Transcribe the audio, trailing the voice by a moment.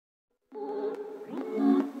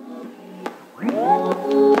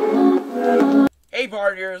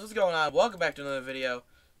partiers, what's going on? Welcome back to another video.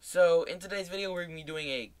 So, in today's video, we're going to be doing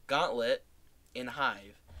a gauntlet in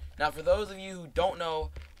Hive. Now, for those of you who don't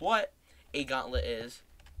know what a gauntlet is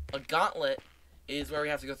where we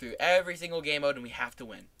have to go through every single game mode and we have to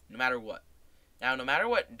win, no matter what. Now, no matter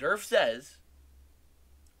what Durf says,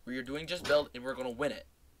 we are doing just build and we're going to win it.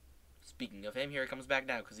 Speaking of him, here he comes back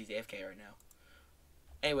now because he's AFK right now.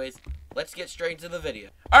 Anyways, let's get straight into the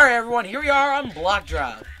video. Alright, everyone, here we are on Block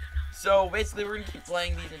Drop. So, basically, we're going to keep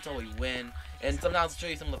playing these until we win. And sometimes I'll show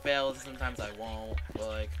you some of the fails, and sometimes I won't. But,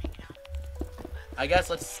 like, I guess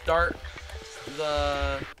let's start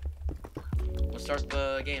the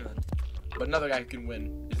game then. But another guy who can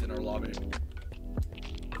win is in our lobby.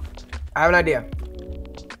 I have an idea.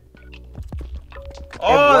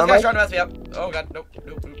 Oh, this guy's trying to mess me up. Oh, God. Nope.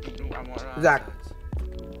 Zach.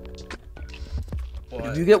 What?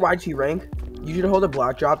 If you get YT rank, you should hold a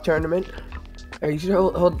block drop tournament. Or you should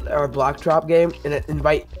hold a block drop game and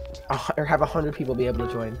invite or have 100 people be able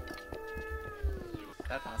to join. Is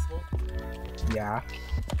that possible? Yeah.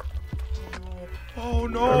 Oh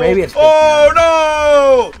no! Or maybe it's 50.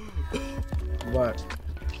 Oh no! What?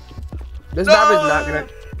 This map is not gonna.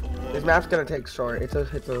 This map's gonna take short. It's a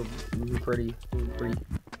pretty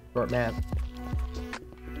short map.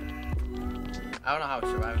 I don't know how it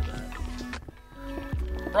survived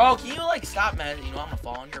that. Bro, can you like stop, man? You know I'm gonna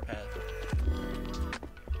fall on your path.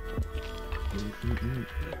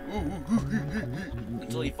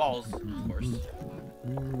 Until he falls, of course.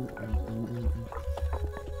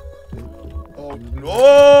 Oh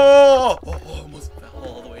no! Oh, almost fell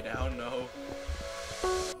all the way down. No.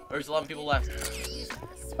 There's 11 people left.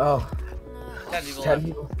 Oh. 10 people 10 left.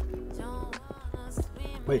 people.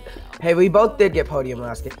 Wait. Hey, we both did get podium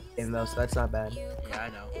last game though, so that's not bad. Yeah, I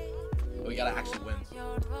know. But we gotta actually win.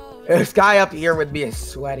 This guy up here with me is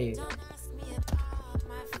sweaty.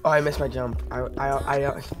 Oh, I missed my jump.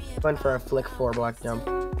 I went for a flick 4 block jump.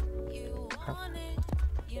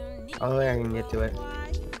 Oh, I can get to it.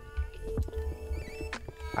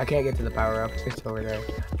 I can't get to the power up. It's over there.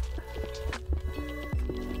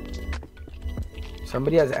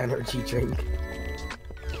 Somebody has energy drink.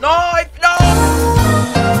 No! No!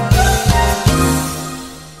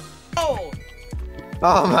 Oh!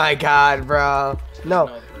 Oh my god, bro. No.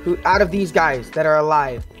 Who out of these guys that are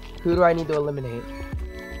alive, who do I need to eliminate?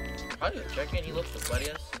 Probably the chicken, he looks the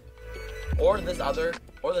sweatiest. Or this other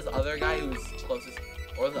guy who's closest.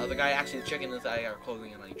 Or the other guy, actually the chicken and this guy are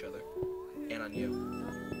closing in on each other. And on you.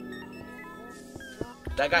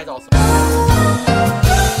 That guy's also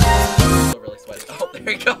really sweaty. Oh,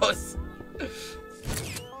 there he goes.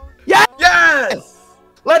 Yes! Yes!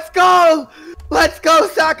 Let's go! Let's go!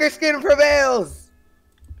 Soccer skin prevails!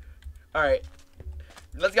 Alright.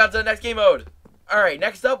 Let's get on to the next game mode. Alright,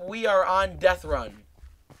 next up we are on Death Run.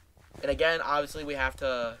 And again, obviously we have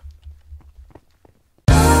to,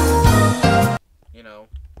 you know,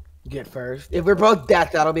 get first. If we're both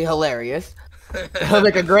death, that'll be hilarious. That'll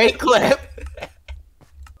make a great clip.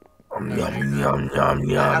 I'm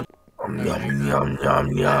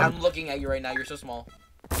looking at you right now. You're so small.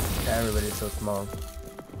 Everybody's so small.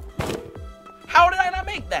 How did I not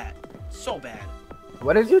make that? So bad.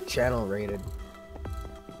 What is your channel rated?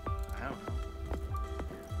 I don't know.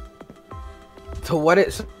 So what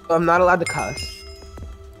is? I'm not allowed to cuss.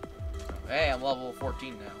 Hey, I'm level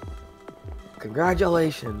 14 now.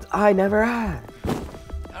 Congratulations. I never have.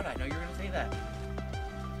 How did I know you were gonna say that?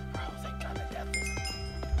 Bro, thank God that death is.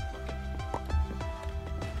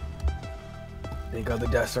 Think other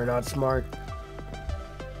deaths are not smart.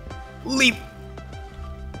 Leap.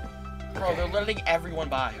 Bro, Okay. they're letting everyone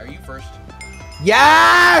by. Are you first?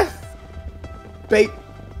 Yes! Bait.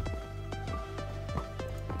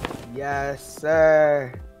 Yes,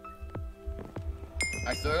 sir.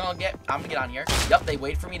 Alright, so I'm gonna get on here. Yep, they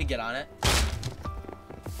wait for me to get on it.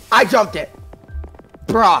 I jumped it.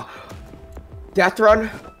 Bruh. Death run?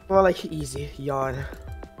 More like easy. Yawn.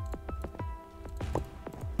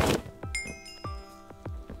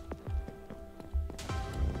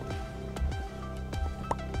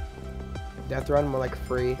 Death run, more like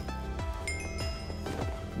free.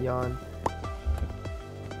 Yawn.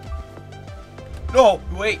 No!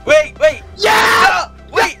 Wait! Yeah! No,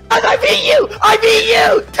 wait! I beat you! I beat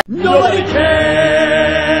you! Nobody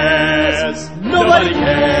cares! Nobody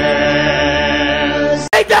cares!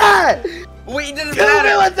 Take that! Wait, it didn't 2 matter!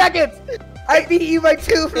 milliseconds! I beat you by 2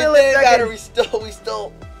 It didn't matter.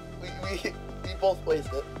 milliseconds! We both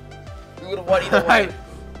placed it. We would have won either way.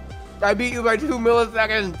 I beat you by 2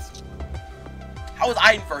 milliseconds! How was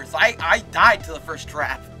I in first? I died to the first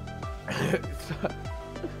trap.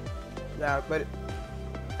 Yeah, but...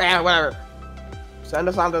 Yeah, whatever. Send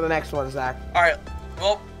us on to the next one, Zach. Alright,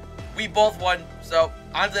 Well, we both won, so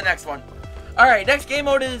on to the next one. Alright, next game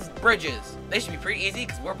mode is bridges. They should be pretty easy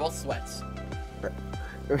because we're both sweats.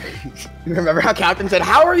 Remember how Captain said,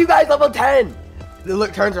 "How are you guys level 10?" He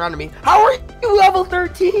turns around to me, "How are you level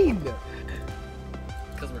 13?"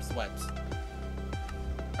 Because we're sweats.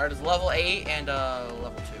 Alright, it's level 8 and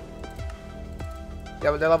level 2. Yeah,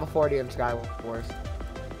 but they're level 40 in Skywars.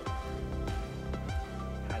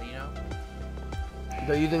 How do you know?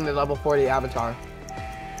 They're using the level 40 avatar.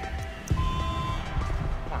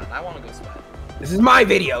 Come on, I want to go sweat. This is my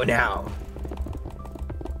video now.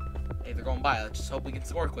 Hey, they're going by. Let's just hope we can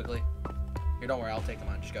score quickly. Here, don't worry. I'll take them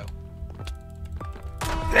on. Just go.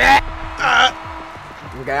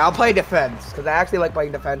 Okay, I'll play defense, because I actually like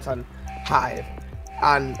playing defense on Hive.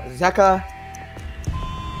 On Zeka,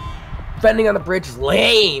 defending on the bridge is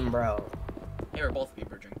lame, bro. Hey, we're both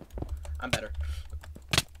bridging. I'm better.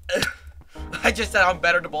 I just said I'm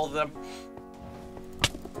better to both of them.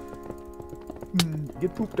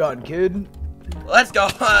 Get pooped on, kid. Let's go.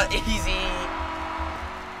 Easy.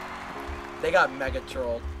 They got mega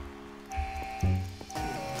trolled.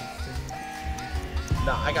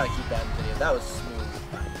 No, I gotta keep that in video. That was smooth.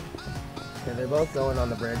 Okay, they're both going on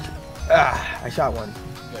the bridge. I shot one.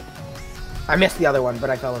 Good. I missed the other one, but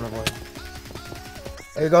I fell in the void.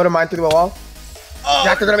 There you go to mine through the wall. Oh.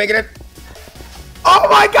 Jack, they're gonna make it in. Oh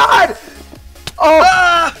my god! Oh!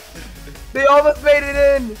 Ah! They almost made it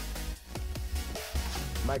in!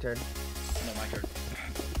 My turn. No, my turn.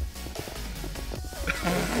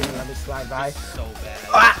 Let me slide by. So bad.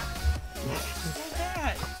 Ah! So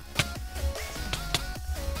bad.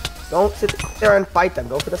 Don't sit there and fight them.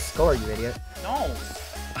 Go for the score, you idiot. No.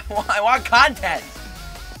 I want content.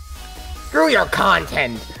 Screw your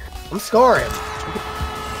content. I'm scoring.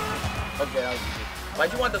 Okay, that was easy.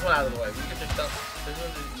 Why'd you want this one out of the way? We could just this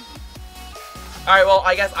one's easy. Alright, well,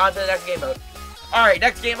 I guess on to the next game mode. Alright,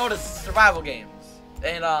 next game mode is survival games.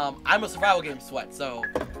 And, I'm a survival game sweat, so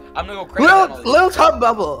I'm gonna go crazy on all these. Little Tub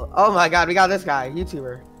Bubble. Oh my god, we got this guy,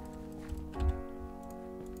 YouTuber.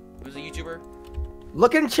 Who's a YouTuber?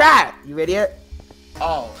 Look in chat, you idiot.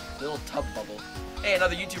 Oh, Little Tub Bubble. Hey,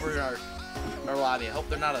 another YouTuber in our lobby. I hope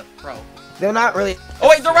they're not a pro. They're not really. Oh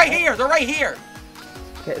wait, they're right here. They're right here.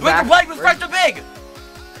 Okay, Wait, they're playing with Fresh to Big.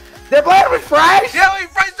 They're playing with Fresh? Yeah, wait,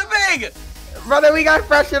 Fresh to Big. Brother, we got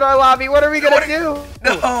Fresh in our lobby. What are we gonna do?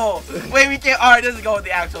 No. Wait, we can't. All right, this is going with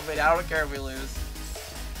the actual video. I don't care if we lose.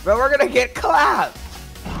 But we're gonna get clapped.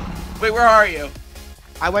 Wait, where are you?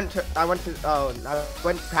 I went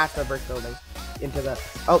past the brick building. Into the,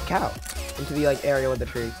 cow. Into the, like, area with the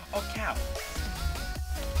tree. Oh, cow.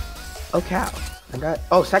 Oh, cow.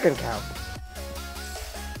 Second cow.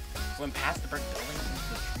 Went past the brick building into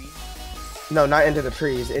the trees? No, not into the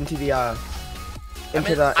trees. Into the,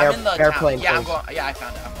 airplane town. Yeah, place. I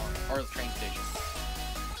found it. I'm going. Or the train station.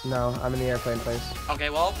 No, I'm in the airplane place. Okay,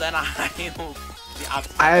 well, then I will be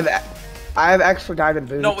opposite. I have extra diamond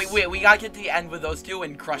boots. No, we gotta get to the end with those two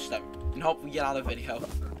and crush them. And hope we get out of the video.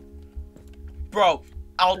 Bro,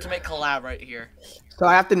 ultimate collab right here. So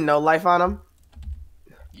I have to no life on them?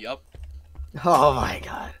 Yup. Oh my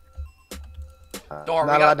god. Don't worry,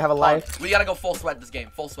 not allowed to have a life? We gotta go full sweat this game.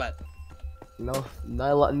 Full sweat. No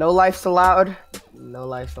life's allowed. No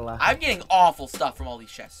life's allowed. I'm getting awful stuff from all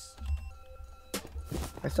these chests.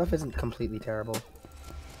 My stuff isn't completely terrible.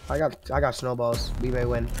 I got snowballs. We may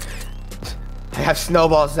win. I have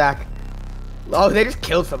snowballs, Zach. Oh, they just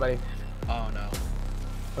killed somebody. Oh no.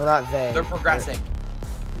 Well, not they. They're progressing.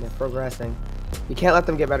 They're progressing. You can't let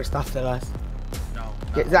them get better stuff than us. No.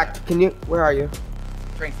 Zach, where are you?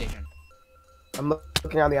 Train station. I'm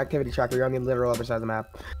looking on the activity tracker. You're on the literal other side of the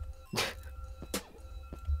map.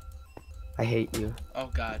 I hate you. Oh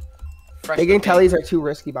god. Taking tellies are too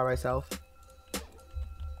risky by myself.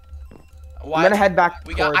 Why? I'm gonna head back.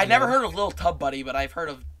 I never heard of Little Tub Buddy, but I've heard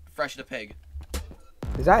of Fresh to Pig.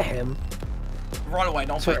 Is that him? Run away!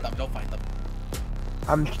 Don't fight them! Don't fight them!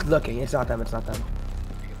 I'm looking. It's not them. It's not them.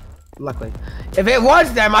 Luckily, if it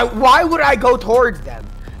was them, why would I go towards them?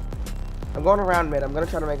 I'm going around mid. I'm gonna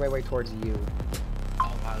try to make my way towards you.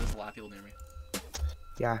 Oh wow, there's a lot of people near me.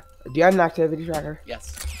 Yeah. Do you have an activity tracker?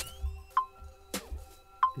 Yes.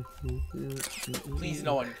 Please,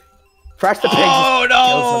 no one. Fresh the Pig. Oh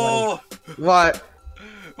no! What?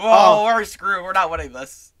 Whoa, we're screwed. We're not winning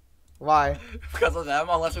this. Why? Because of them,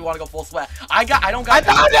 unless we want to go full sweat. I found him!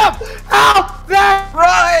 Help! There!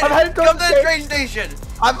 Run! Come to the train station!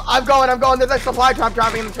 I'm going. There's a supply drop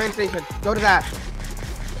dropping in the train station. Go to that.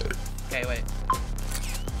 Okay, wait.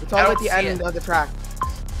 It's all at the end of the track.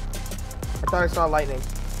 I thought I saw lightning.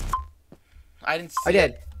 I didn't see I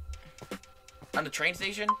did. On the train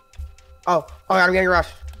station? Oh, I'm getting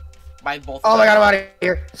rushed. by both. Oh my god, I'm out of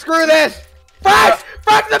here. Screw this. Fresh!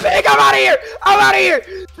 Fresh the pig! I'm out of here! I'm out of here!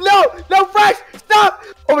 No! No, Fresh! Stop!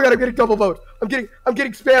 Oh my god, I'm getting double bowed. I'm getting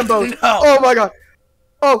spam bowed. No. Oh my god.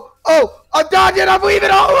 Oh, I'm dodging, I'm leaving.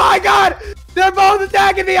 Oh my god! They're both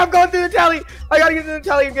attacking me. I'm going through the telly. I gotta get to the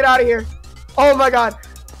telly and get out of here. Oh my god.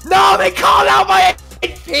 No, they called out my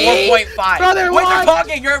HP! 4.5. Brother, wait, what? they're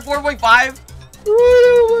talking. You're at 4.5?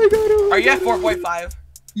 Oh my god. Oh my Are you at god. 4.5?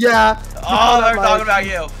 Yeah. Oh, they're talking about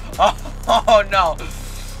you. Oh no.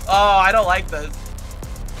 Oh, I don't like this.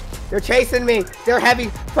 They're chasing me. They're heavy.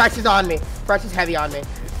 Fresh is on me. Fresh is heavy on me.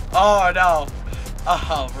 Oh no.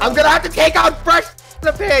 Oh, bro. I'm gonna have to take out Fresh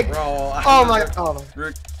the pig. Bro. Oh my god. Oh my.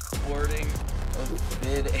 Recording a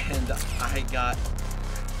vid and I got.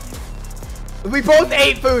 We both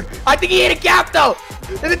ate food. I think he ate a gap though.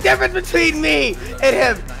 There's a difference between me and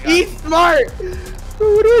him. He's smart.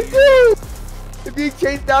 What do I do? I'm being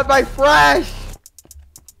chased down by Fresh.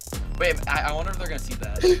 Wait, I wonder if they're gonna see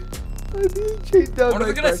that. I'm being chased down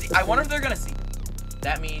by Fresh. I wonder if they're gonna see.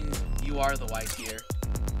 That means you are the white here.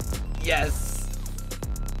 Yes.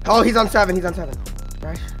 Oh, he's on 7. He's on 7.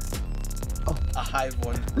 Fresh. Oh. A Hive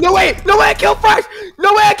one. No way! No way! I killed Fresh!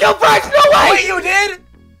 No way! I killed Fresh! No way! Wait, you did?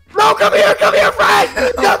 No, come here, Fresh!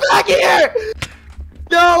 Come back here!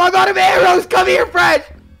 No, I'm out of arrows! Come here, Fresh!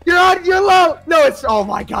 You're low! No, it's, oh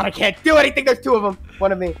my god, I can't do anything, there's 2 of them.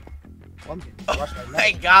 One of me. Oh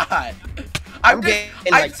my god. I'm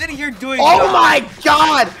sitting here doing oh my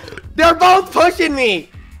god! They're both pushing me!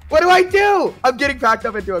 What do I do? I'm getting backed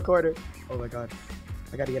up into a corner. Oh my god.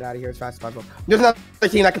 I gotta get out of here as fast as possible. There's another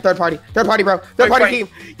team that can third party. Third party, bro. Third party team.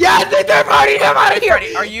 Yes, the third party! I'm out of here!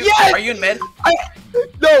 Are you yes! Are you in mid?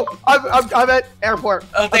 No, I'm at airport.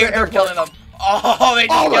 Oh, they're killing them. Oh, they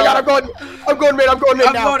just oh my god, I'm going mid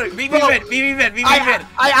now. Beat me mid.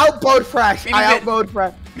 I outbowed Fresh. I outbowed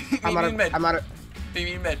Fresh. I'm out of. Beat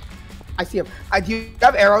me mid. I see him. Do you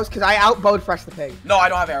have arrows? Because I outbowed Fresh the pig. No, I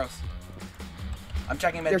don't have arrows. I'm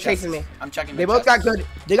checking mid. They're chasing me. I'm checking mid. They both got good.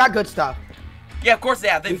 They got good stuff. Yeah, of course they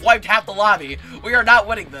have. They've wiped half the lobby. We are not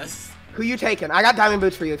winning this. Who you taking? I got diamond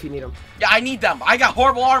boots for you if you need them. Yeah, I need them. I got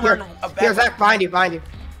horrible armor and a bad. Here, Zach, behind you. Give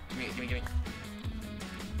me.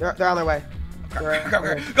 They're on their way. Go.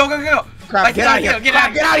 Crap, get out of here. Get out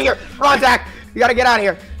of here. Come on, Zach. You gotta get out of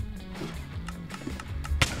here.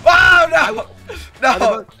 Oh,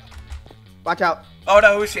 no. Watch out. Oh,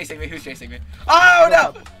 no. Who's chasing me? Oh,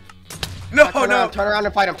 no. No. Turn around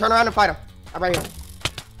and fight him. I'm right here.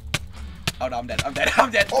 Oh, no. I'm dead.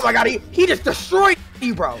 Oh, my God. He just destroyed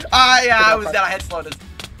you, bro. Yeah, I was dead. I had slowness.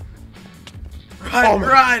 Run. Oh,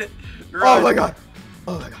 my God.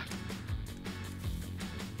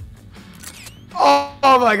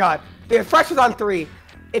 Oh my god. The Fresh was on 3.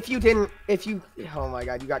 Oh my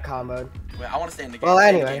god, you got comboed. Wait, I want to stay in the game. Well,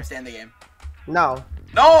 anyway. Stay in the game. No.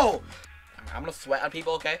 I'm gonna sweat on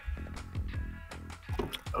people, okay?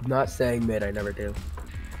 I'm not saying mid, I never do.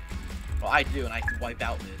 Well, I do, and I can wipe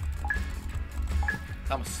out mid.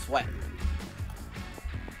 I'm a sweat.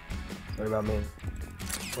 What about me?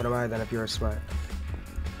 What am I then if you're a sweat?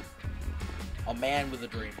 A man with a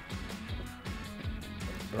dream.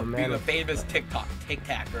 A man being a famous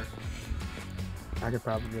tic-tacker. I could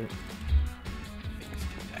probably.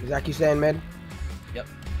 Zach, you staying mid? Yep.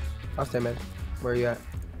 I'll stay mid. Where are you at?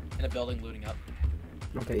 In a building, looting up.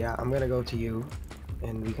 Okay, yeah, I'm gonna go to you,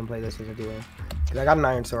 and we can play this as a duo. Cause I got an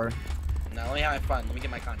iron sword. Now let me have my fun. Let me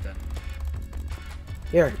get my content.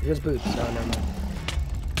 Here's boots. Oh, never mind.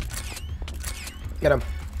 Get him.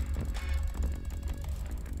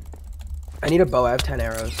 I need a bow. I have 10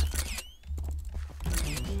 arrows.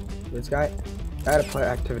 This guy, I had a player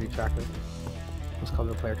activity tracker. Let's call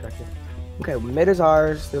it a player tracker. Okay, mid is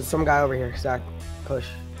ours. There's some guy over here. Zach, push.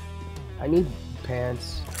 I need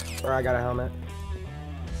pants, or I got a helmet.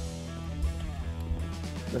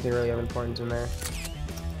 Nothing really of importance in there.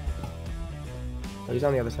 Oh, he's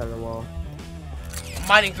on the other side of the wall. I'm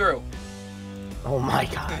mining through. Oh my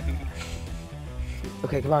god.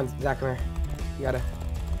 Okay, come on, Zach, come here. You gotta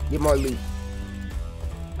get more loot.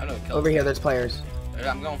 I don't know. Over here, there's players.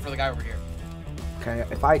 I'm going for the guy over here. Okay,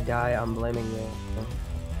 if I die, I'm blaming you.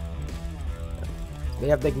 They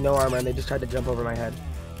have like no armor and they just tried to jump over my head.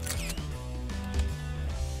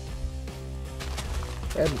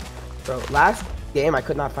 And, bro, last game I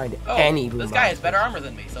could not find any loot. This guy has better armor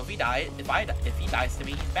than me, so if he dies to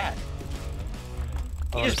me, he's bad.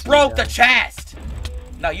 He just broke the chest.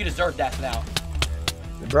 No, you deserve death now.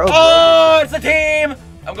 Bro, it's a team.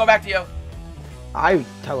 I'm going back to you. I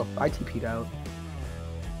TP'd out.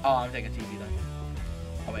 Oh, I'm taking TV then.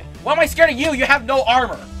 Oh wait, why am I scared of you? You have no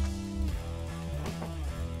armor.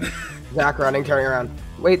 Zach running, turning around.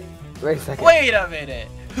 Wait a second. Wait a minute.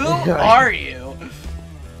 Who are you?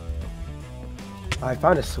 I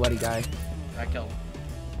found a sweaty guy. I killed him.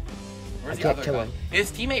 Where's I the can't other kill guy? him.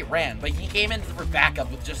 His teammate ran, but he came in for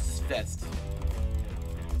backup with just his fist.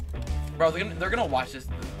 Bro, they're gonna watch this.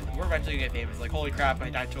 We're eventually gonna get famous. Like, holy crap,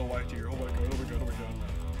 I died to a white tier. Oh my god, oh my god, oh my god.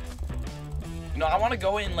 You know, I want to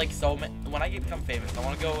go in like so many. When I become famous, I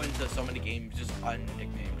want to go into so many games just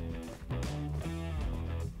unnicknamed.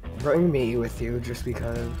 Bring me with you just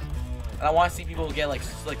because. And I want to see people get like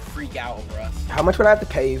freak out over us. How much would I have to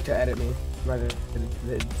pay you to edit me? My vids?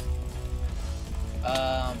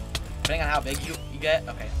 Depending on how big you get.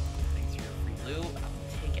 Okay. Thanks for your free loot.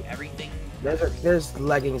 I'll take everything. There's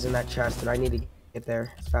leggings in that chest, and I need to get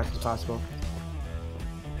there as fast as possible.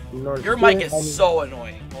 Your mic is so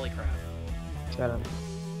annoying. Holy crap. Shut up.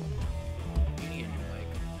 You need a new mic.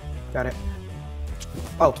 Got it.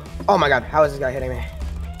 Oh my god, how is this guy hitting me?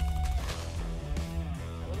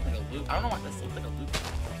 I don't know what this looks like a loop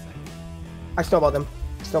for a second. I snowballed him.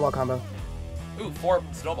 Snowball combo. Ooh, 4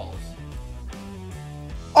 snowballs.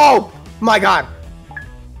 Oh my god!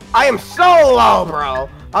 I am so low, bro!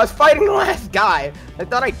 I was fighting the last guy. I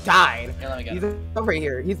thought I died. Here, let me get He's him. over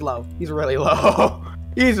here. He's low. He's really low.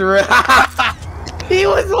 He's really. He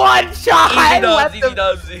was one shot. Easy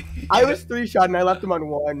dubs. I was 3 shot and I left him on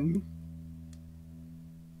 1.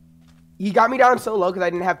 He got me down so low because I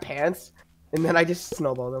didn't have pants, and then I just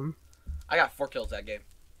snowballed him. I got 4 kills that game.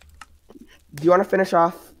 Do you want to finish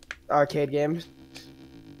off arcade games?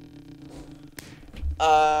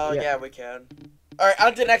 Yeah, we can. Alright,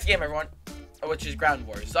 on to the next game, everyone. Which is Ground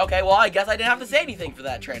Wars. Okay, well, I guess I didn't have to say anything for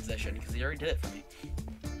that transition, because he already did it for me.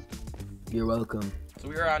 You're welcome. So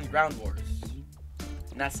we are on Ground Wars.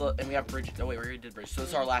 And that's and we have Bridge. Oh wait, we already did Bridge. So this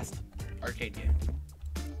is our last arcade game.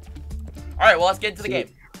 Alright, well, let's get into the game.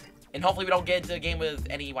 And hopefully we don't get into a game with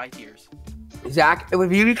any white tears. Zach,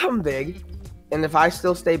 if you become big, and if I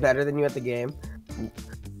still stay better than you at the game,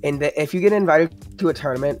 and if you get invited to a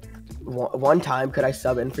tournament, one time could I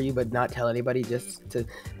sub in for you but not tell anybody just to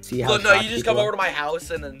see how? Look, no, you just come over to my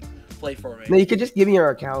house and then play for me. No, you could just give me your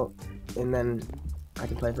account and then I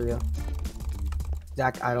can play for you.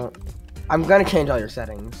 Zach, I'm gonna change all your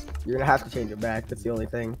settings. You're gonna have to change it back. That's the only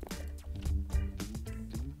thing.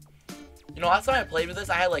 You know, last time I played with this,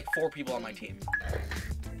 I had like 4 people on my team.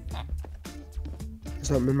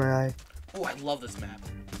 Something in my eye. Ooh, I love this map.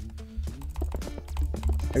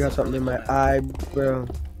 I got something in my eye, bro.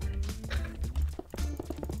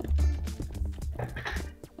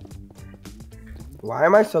 Why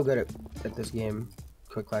am I so good at this game?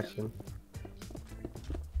 Quick question.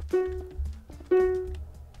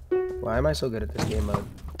 Why am I so good at this game mode?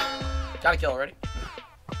 Got a kill already.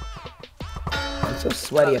 I'm so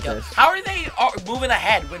sweaty at this. How are they moving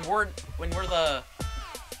ahead when we're the?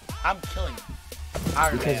 I'm killing them.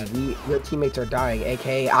 Because your teammates are dying,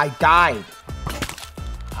 aka I died.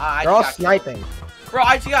 They're all sniping. Killed. Bro,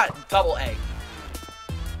 I just got double egg.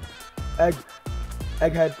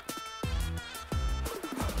 Egghead.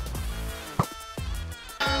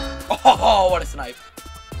 Oh, what a snipe.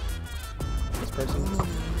 This person.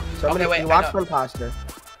 Somebody, okay, wait, watch for imposter.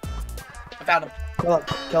 I found him. Kill him.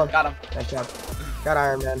 Kill him. Got him. Nice job. Got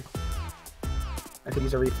Iron Man. I could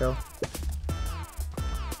use a refill.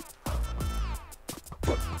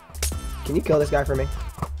 Can you kill this guy for me?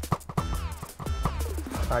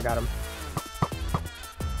 I got him.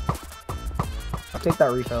 I'll take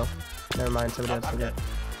that refill. Never mind, somebody else took it.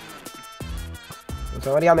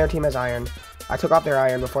 Somebody on their team has iron. I took off their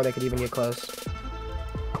iron before they could even get close.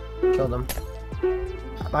 Killed them.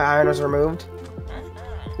 My iron was removed.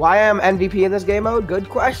 Why I am MVP in this game mode? Good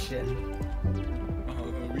question.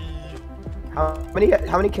 How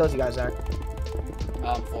many kills you guys at?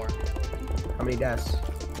 4. How many deaths?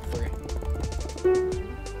 3.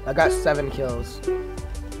 I got 7 kills.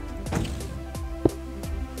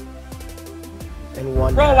 And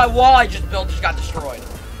 1 Bro, death. my wall I just built just got destroyed.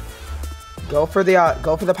 Go for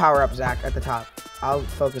the power up, Zach, at the top. I'll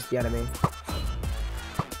focus the enemy.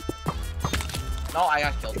 No, I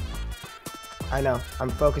got killed. I know. I'm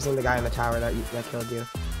focusing the guy in the tower that killed you.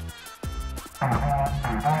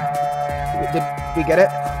 Did we get it?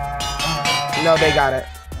 No, they got it.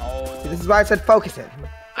 Oh. See, this is why I said focus it.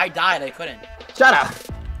 I died. I couldn't. Shut up.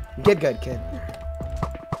 Get good, kid.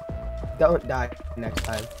 Don't die next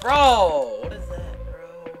time. Bro, what is that,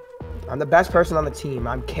 bro? I'm the best person on the team.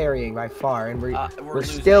 I'm carrying by far, and we're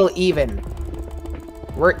still even.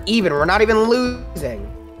 We're even. We're not even losing.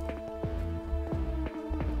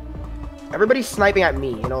 Everybody's sniping at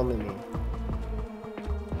me and only me.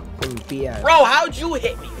 BS. Bro, how'd you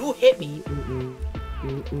hit me? Who hit me?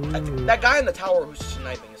 That guy in the tower who's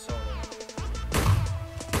sniping is so annoying.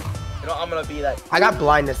 You know, I'm gonna be that. I got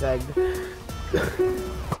blindness egged.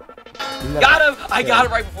 Got him! I got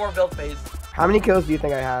him right before build phase. How many kills do you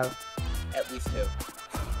think I have? At least 2.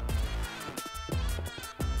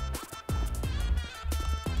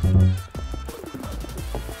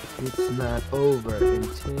 It's not over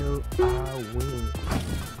until I win.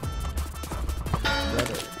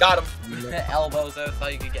 Brother. Got him. Elbows. I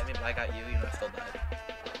thought you could get me, but I got you. You know, I still died.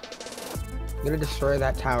 I'm gonna destroy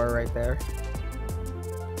that tower right there.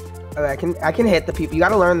 Okay, I can hit the people. You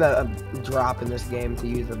gotta learn the drop in this game to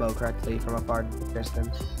use the bow correctly from a far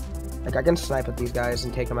distance. Like I can snipe at these guys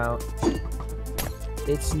and take them out.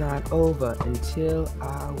 It's not over until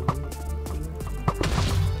I win.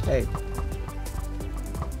 Hey.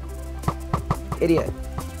 Idiot.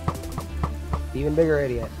 Even bigger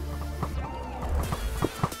idiot.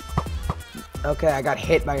 Okay, I got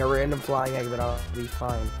hit by a random flying egg, but I'll be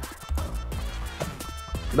fine.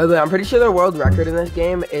 By the way, I'm pretty sure the world record in this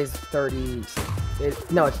game is 30.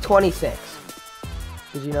 No, it's 26.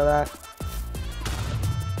 Did you know that?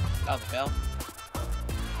 That was a fail.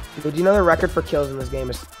 Did you know the record for kills in this game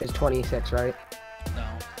is 26, right? No.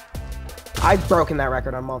 I've broken that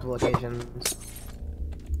record on multiple occasions.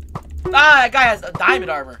 Ah, that guy has a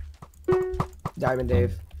diamond armor. Diamond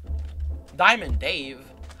Dave. Diamond Dave?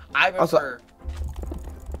 I prefer...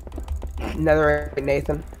 Netherite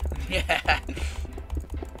Nathan. Yeah.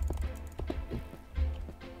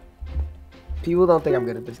 People don't think I'm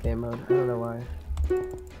good at this game mode. I don't know why.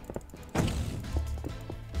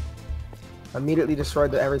 Immediately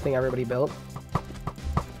destroyed everything everybody built.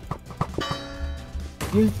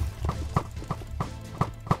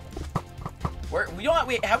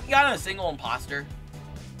 We haven't gotten a single imposter.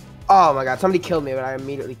 Oh my god, somebody killed me, but I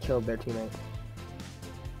immediately killed their teammate.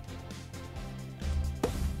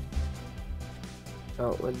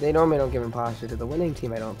 Oh, well, they normally don't give imposter to the winning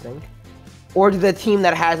team, I don't think. Or to the team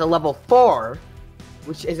that has a level 4,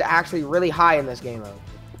 which is actually really high in this game mode.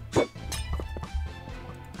 Oh,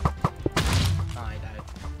 I died.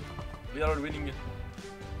 We are winning.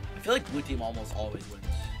 I feel like blue team almost always wins.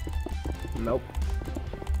 Nope.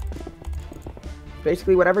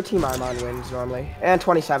 Basically, whatever team I'm on wins normally. And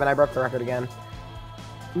 27, I broke the record again.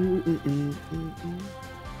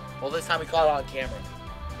 Well, this time we caught it on camera.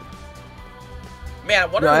 Man, I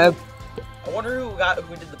wonder. No, I wonder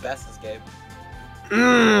who did the best this game.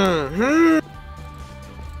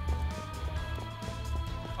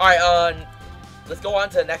 All right, let's go on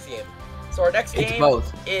to the next game. So our next game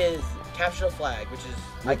is Capture the Flag, which is,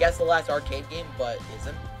 I guess, the last arcade game, but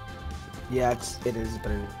isn't. Yeah, it is,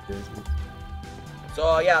 but it isn't.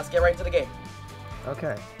 So yeah, let's get right into the game.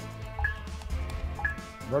 Okay.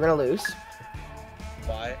 We're gonna lose.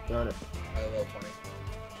 Why? No. A little funny.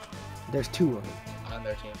 There's 2 of them. On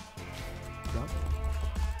their team. No.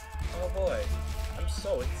 Oh boy, I'm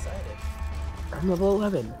so excited. I'm level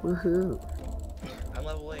 11. Woohoo. I'm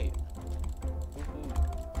level 8.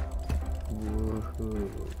 Woohoo. Woohoo.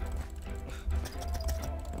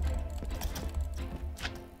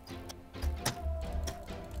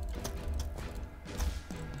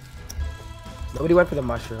 Nobody went for the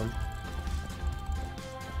mushroom.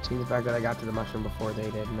 Seeing the fact that I got to the mushroom before they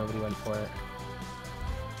did, nobody went for it.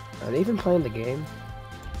 Are they even playing the game?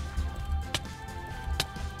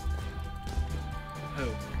 Who?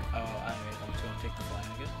 Oh, I'm just gonna take the flag.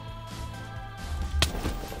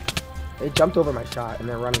 They jumped over my shot and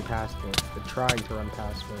they're running past me. They're trying to run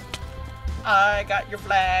past me. I got your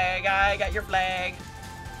flag. I got your flag.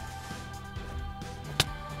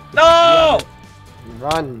 No!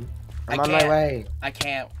 Run. I'm on my way. I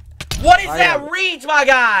can't. What is that reach, my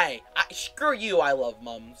guy? Screw you. I love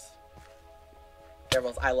mums.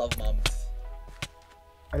 Careful, I love mums.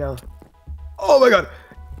 I know. Oh my god.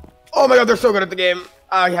 Oh my god, they're so good at the game.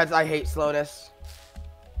 I hate slowness.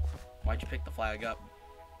 Why'd you pick the flag up?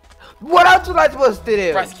 What else was I supposed to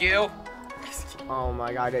do? Press Q. Oh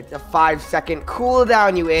my god, it's a 5-second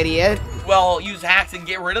cooldown, you idiot. Well, use hacks and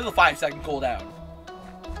get rid of the 5-second cooldown.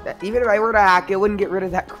 Even if I were to hack, it wouldn't get rid of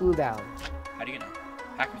that cooldown. How do you know?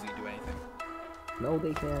 Hackers can do anything. No,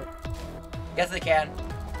 they can't. Yes, they can.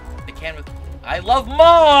 They can with... I love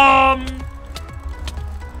Mom!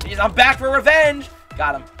 Jeez, I'm back for revenge!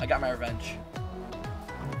 Got him. I got my revenge.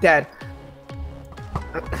 Dead.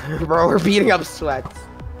 Bro, we're beating up sweats.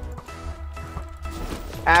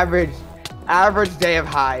 Average day of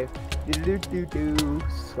Hive.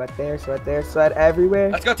 Sweat there, sweat there, sweat everywhere.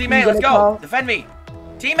 Let's go, teammate. Let's go. Defend me.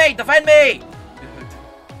 Teammate, defend me.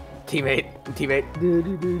 Teammate.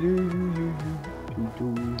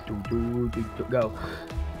 Go.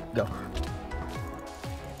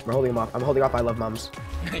 We're holding him off. I'm holding off. I love mums.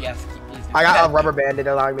 Yes, please do. I got a rubber banded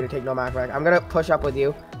allowing me to take no back. I'm gonna push up with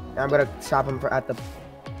you. And I'm gonna stop him at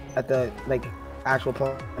the like actual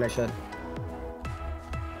point, and I should.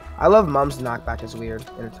 I love Mum's knockback. It's weird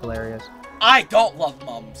and it's hilarious. I don't love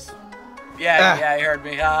mums. Yeah, yeah, you heard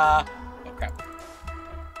me. Oh crap.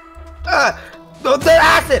 The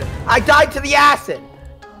acid! I died to the acid!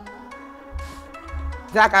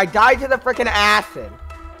 Zach, I died to the freaking acid.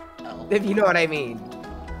 Oh. If you know what I mean.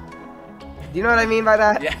 Do you know what I mean by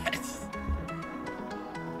that? Yes.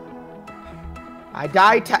 I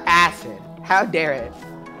died to acid. How dare it?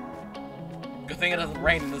 Good thing it doesn't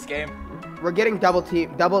rain in this game. We're getting double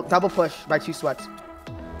push by 2 sweats.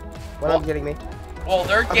 One of them's getting me. Well,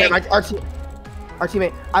 they're okay, our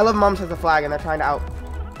teammate. I love Mums has a flag and they're trying to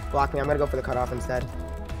block me. I'm gonna go for the cutoff instead.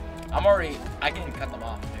 I can cut them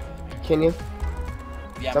off. Can you?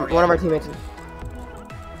 Yeah. One of our teammates.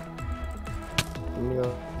 I'm gonna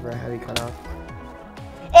go for a heavy cutoff.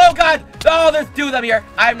 Oh god! Oh, there's 2 of them here.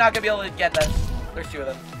 I'm not gonna be able to get this. There's 2 of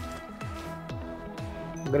them.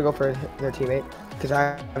 I'm gonna go for their teammate because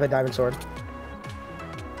I have a diamond sword.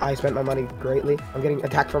 I spent my money greatly. I'm getting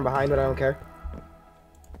attacked from behind, but I don't care.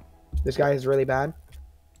 This guy is really bad.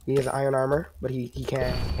 He has iron armor, but he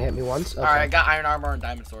can't hit me once. Okay. Alright, I got iron armor and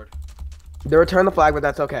diamond sword. They return the flag, but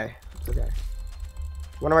that's okay. It's okay.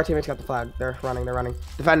 One of our teammates got the flag. They're running.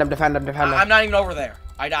 Defend them. I'm not even over there.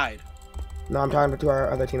 I died. No, I'm talking to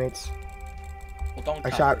our other teammates. Well, don't. I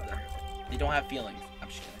shot. Them. They don't have feelings. I'm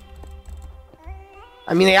just kidding.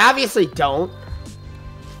 I mean, they obviously don't.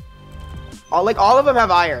 All of them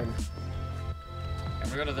have iron. I'm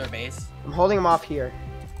gonna go to their base. I'm holding them off here.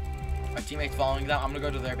 My teammates following them. I'm gonna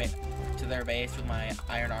go to their base with my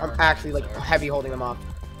iron armor. I'm actually like heavy holding them off.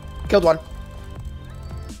 Killed one.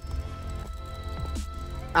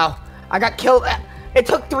 Ow! I got killed. It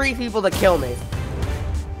took 3 people to kill me.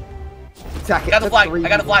 Zach, I got the flag. I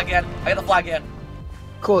got the flag again.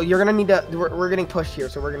 Cool. You're gonna need to. We're getting pushed here,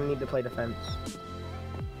 so we're gonna need to play defense.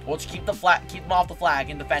 We'll just keep them off the flag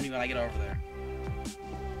and defend me when I get over there.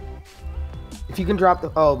 If you can drop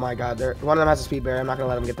the. Oh my God! One of them has a speed barrier. I'm not gonna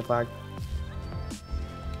let him get the flag.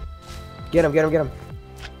 Get him! I'm gonna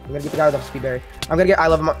get the guy with the speed barrier. I'm gonna get. I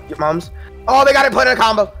love your Mums. Oh, they got it put in a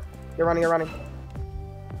combo. You're running.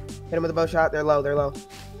 Hit him with a bow shot. They're low.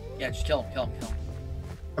 Yeah, just kill him.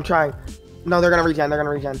 I'm trying. No, they're gonna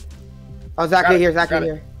regen. Oh, Zach, get here.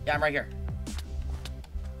 Yeah, I'm right here.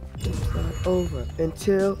 It's not over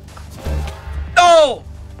until. No!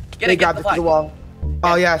 They grabbed it to the wall.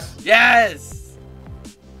 Oh yes. Yes.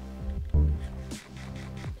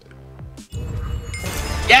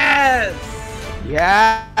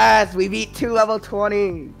 Yes. We beat 2 level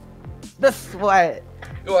 20s. The sweat.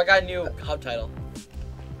 Ooh, I got a new hub title.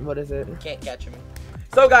 What is it? Can't catch him.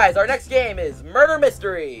 So guys, our next game is Murder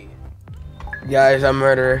Mystery. Guys, I'm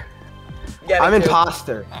murderer. Yeah, I'm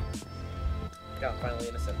imposter. Yeah, I'm finally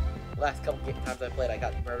innocent. Last couple times I played, I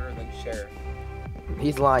got murderer and then sheriff.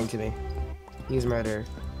 He's lying to me. He's murderer.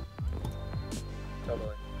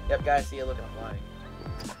 Totally. Yep, guys, see you looking, I'm lying.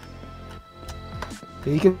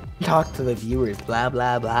 You can talk to the viewers, blah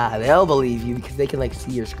blah blah. They'll believe you because they can like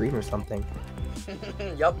see your screen or something.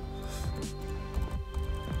 Yup.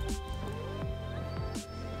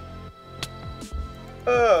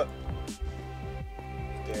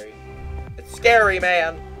 Scary. It's scary,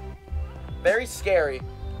 man. Very scary.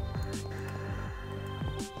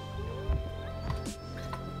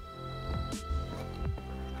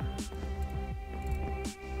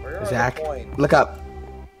 Zach, look up.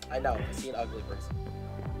 I know. I see an ugly person.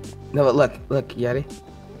 No, but look, Yeti.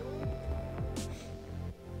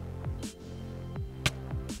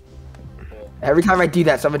 Cool. Every time I do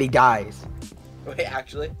that, somebody dies. Wait,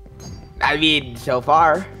 actually? I mean, so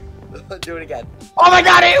far. Do it again. Oh my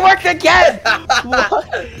God, it worked again! What?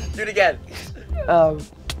 Do it again. Oh,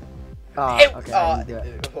 okay, I didn't do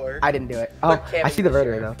it. I didn't do it. Oh, I see the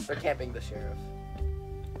murderer though. They're camping the sheriff.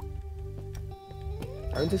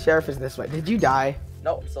 I think the sheriff is this way. Did you die?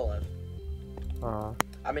 No, I'm still alive. Oh.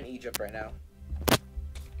 I'm in Egypt right now.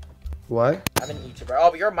 What? I'm in Egypt.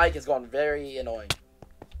 Oh, but your mic is going very annoying.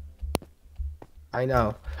 I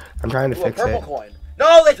know. I'm trying to fix a purple it. coin.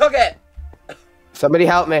 No, they took it! Somebody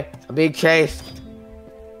help me. I'm being chased.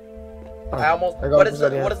 I almost. What does the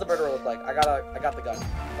murderer look like? I got the gun.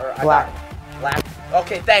 Or black. Black.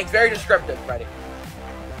 Okay, thanks. Very descriptive, Freddy.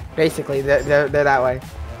 Basically, they're that way.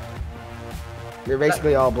 They're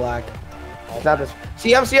basically all black. It's not this.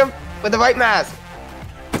 See him with the white mask.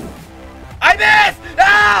 I missed!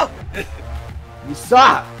 No! You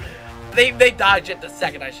suck. They dodged it the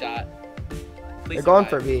second I shot. Please They're going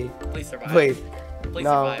for me. Please survive. Please. Please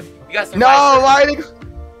No. survive. You gotta survive. No, why are they...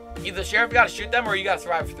 Either the sheriff gotta shoot them or you gotta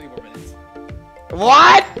survive for 3 more minutes.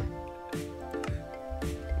 What?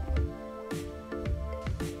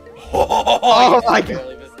 Oh my I god.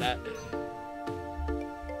 barely missed that.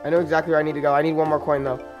 I know exactly where I need to go. I need one more coin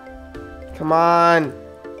though. Come on.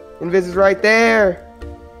 Invis is right there.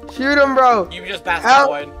 Shoot him, bro. You just passed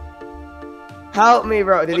Help. the coin. Help me,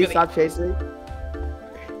 bro. Did Look he at me. stop chasing?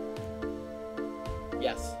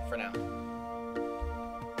 Yes, for now.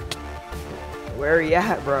 Where are you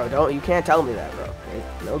at, bro? You can't tell me that, bro.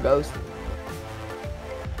 No ghost.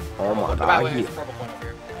 Oh my god. There's a purple coin over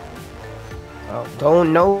here. Oh,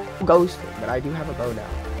 don't know ghost, but I do have a bow now.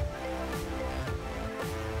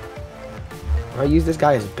 I'll use this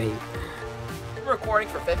guy as bait. We're recording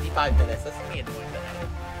for 55 minutes. That's me annoying that.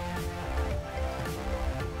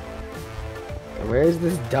 Where's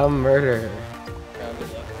this dumb murderer? Good look.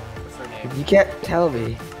 What's her name? You can't tell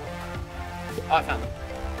me. Oh, I found them.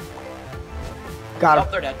 Got Oh,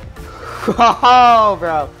 him. they're dead. Oh,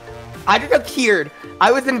 bro. I just appeared.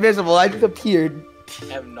 I was invisible. I just appeared.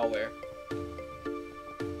 Out of nowhere.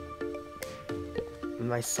 In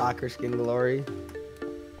my soccer skin glory.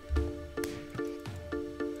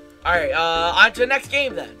 Alright, on to the next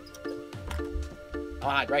game then. I'll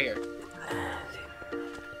hide right here.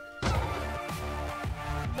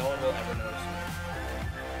 No one will ever notice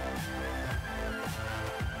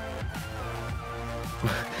me.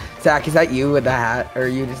 Zach, is that you with the hat? Or are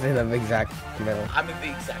you just in the exact middle? I'm in the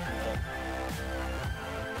exact middle.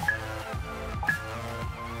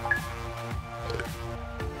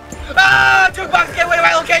 Ah! Jukebox, get away from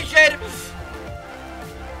my location!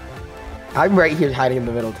 I'm right here hiding in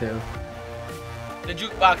the middle too. The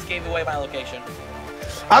jukebox gave away my location.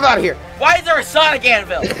 I'm out of here. Why is there a Sonic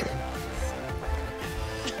anvil?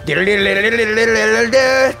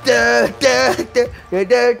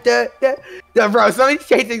 Bro, somebody's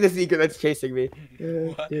chasing the secret that's chasing me.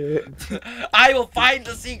 What? I will find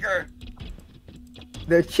the seeker.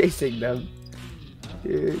 They're chasing them.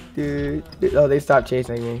 Oh, they stopped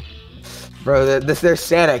chasing me. Bro, they're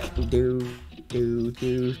Sonic. I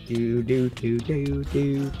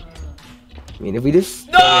mean, if we just...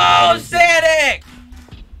 No, Sonic!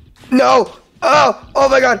 No! Oh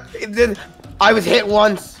my god! I was hit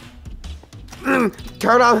once.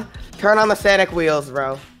 Turn on the Sonic wheels,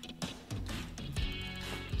 bro.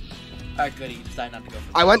 Alright, good. You decided not to go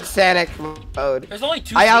for I went Sonic mode. There's only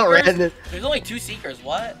two I seekers? outran this. There's only two seekers.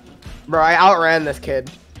 What? Bro, I outran this kid.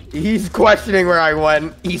 He's questioning where I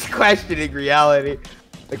went. He's questioning reality.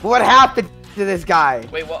 Like, what happened to this guy?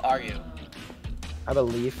 Wait, what are you? I'm a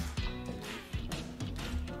leaf.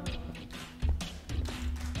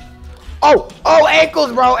 Oh,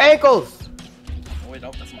 ankles, bro, ankles. Oh, wait,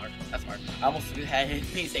 nope, that's smart. That's smart. I almost had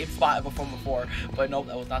the same spot before, but nope,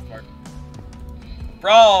 that was not smart.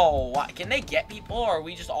 Bro, can they get people, or are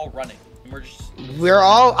we just all running?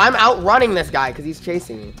 I'm outrunning this guy because he's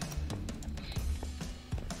chasing me.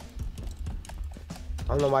 I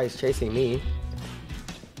don't know why he's chasing me.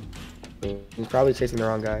 He's probably chasing the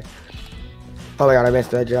wrong guy. Oh my god, I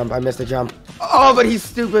missed that jump. I missed the jump. Oh, but he's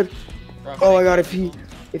stupid. Bro, Oh my god, if he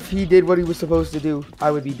did what he was supposed to do, I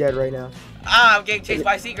would be dead right now. Ah, I'm getting chased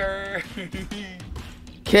by a seeker.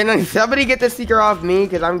 Can somebody get the seeker off me?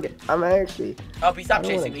 Because I'm actually... Oh, he stopped I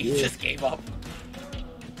don't chasing wanna me. He do just gave up.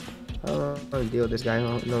 I don't want to deal with this guy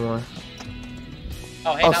no more.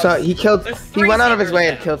 Oh, hey, Oh, now so he killed... there's He three went out of his seekers way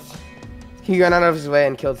and now. killed... He went out of his way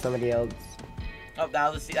and killed somebody else. Oh,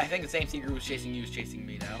 now I think the same seeker who was chasing you is chasing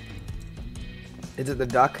me now. Is it the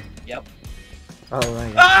duck? Yep. Oh my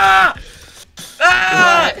god. Ah!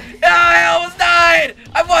 Ah! Ah, I almost died!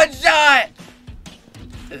 I'm one shot!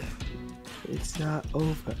 It's not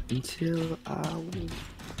over until I win.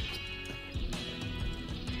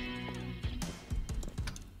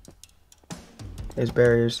 There's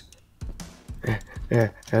barriers.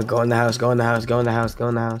 Go in the house, go in the house, go in the house, go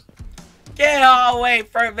in the house. Get away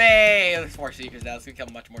from me! There's four seekers now. It's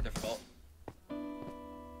become much more difficult.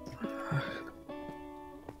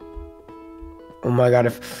 Oh my god,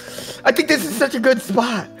 I think this is such a good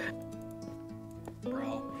spot.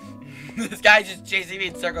 Bro. This guy's just chasing me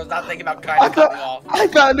in circles, not thinking about kind of coming off. I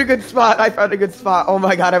found a good spot. I found a good spot. Oh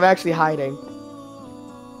my god, I'm actually hiding.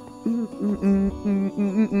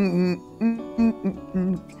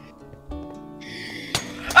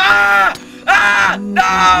 Ah! Ah!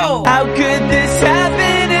 No! How could this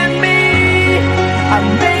happen to me? I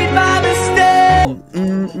made my mistake.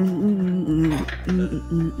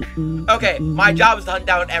 Okay, my job is to hunt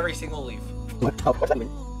down every single leaf.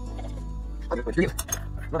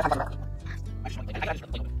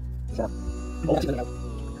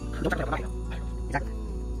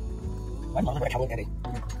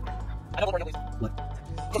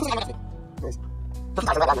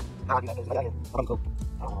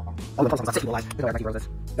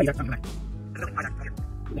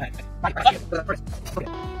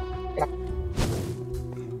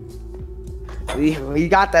 We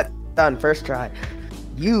got that done first try.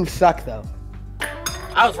 You suck though.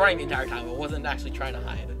 I was running the entire time. I wasn't actually trying to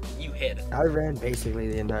hide. You hid. I ran basically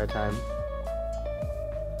the entire time.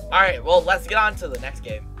 Alright, well, let's get on to the next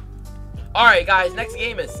game. Alright, guys, next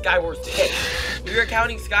game is Skywars Kids. If you're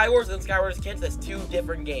counting Skywars and Skywars Kids, that's 2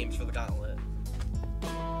 different games for the Gauntlet.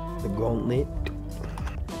 The Gauntlet.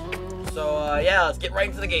 So, yeah, let's get right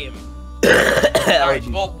into the game. Alright,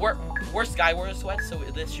 well, we're Skywars Sweat, so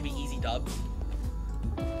this should be easy dubs.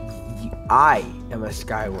 I am a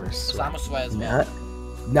Skywars So Sweat. I'm a Sweat as well.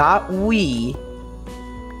 Not we.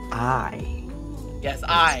 I. Yes,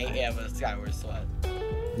 I am a Skywars Sweat.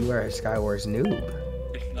 You are a Skywars noob.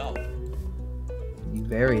 No. You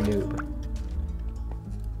very noob.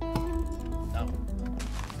 No.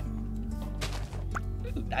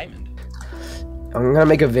 Ooh, diamond. I'm gonna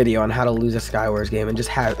make a video on how to lose a Skywars game and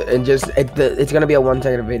it's gonna be a 1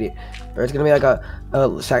 second video, or it's gonna be like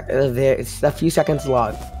it's a few seconds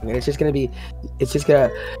long, and it's just gonna be where it's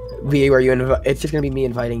just gonna be me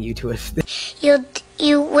inviting you to a. You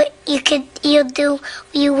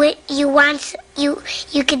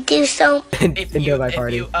could do so. Into my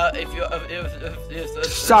party.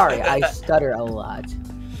 Sorry, I stutter a lot.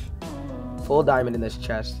 Full diamond in this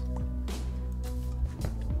chest.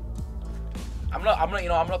 I'm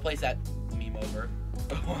gonna place that meme over.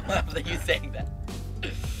 After you saying that.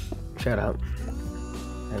 Shut up.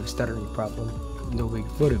 I have a stuttering problem. No make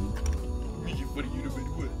fun of me.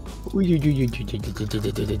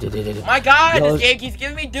 My God, Yellow, this game keeps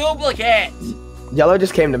giving me duplicates. Yellow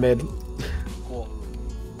just came to mid. Cool.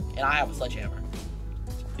 And I have a sledgehammer.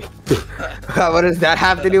 What does that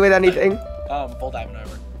have to do with anything? Full diamond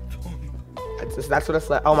armor. That's what it's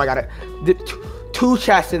like. Oh my God. Two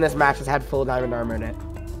chests in this match has had full diamond armor in it.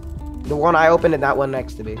 The one I opened and that one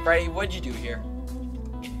next to me. Freddy, what'd you do here?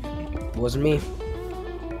 It wasn't me.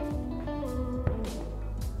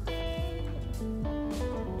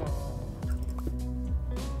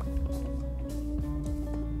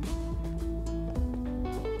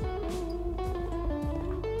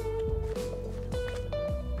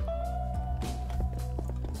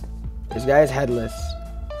 This guy is headless.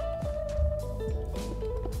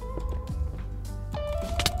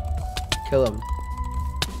 Kill him.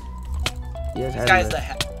 He is This guy's headless. the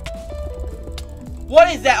head. What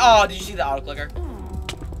is that? Oh, did you see the auto clicker?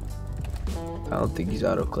 I don't think he's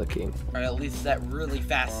auto-clicking. Or at least that really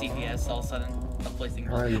fast CPS all of a sudden. I'm placing.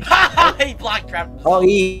 Oh, he- He block trapped. Oh,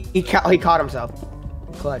 he caught himself.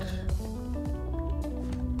 Clutch.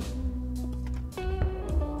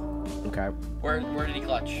 Okay. Where did he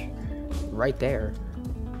clutch? Right there.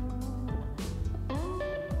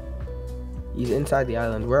 He's inside the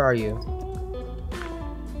island. Where are you?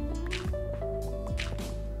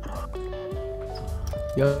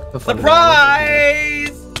 Yo,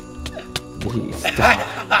 Surprise!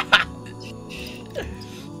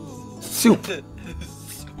 Soup.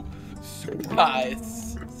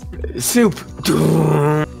 Surprise. Soup.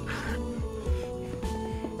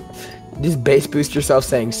 Just bass boost yourself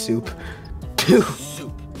saying soup. Soup.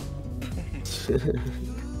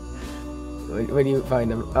 when you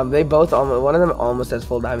find them, they both almost. One of them almost has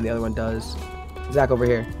full diamond. The other one does. Zach over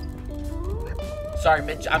here. Sorry,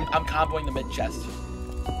 mid. I'm comboing the mid chest.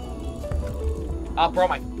 Oh, bro,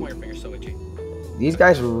 my pointer finger's so itchy. These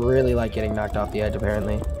guys really like getting knocked off the edge,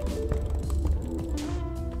 apparently.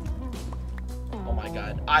 Oh my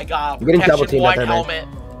God, I got I'm getting double protection teamed one out there, man. helmet.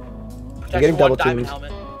 You're Protection getting one double diamond teamed.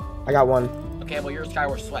 helmet. I got one. Okay, well you're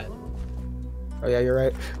Skywars Sweat. Oh yeah, you're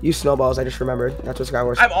right. You snowballs. I just remembered. That's what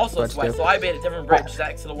Skywars. I'm also a Sweats Sweat, do. so I made a different bridge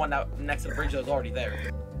next to the one next to the bridge that was already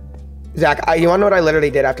there. Zach, you wanna know what I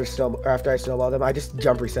literally did after I snowballed him? I just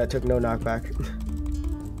jump reset, took no knockback.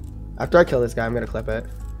 After I kill this guy, I'm gonna clip it.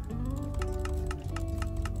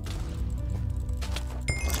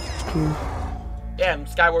 Yeah, I'm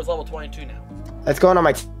Skywars level 22 now. Let's go on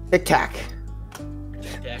my tic tac.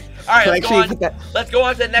 Yeah. All right, let's go on. put that- Let's go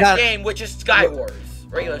on to the next Now- game, which is Skywars.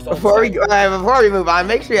 Regular. So Before we move on,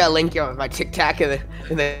 make sure you link your my tic tac in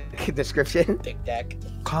the description. Tic Tac.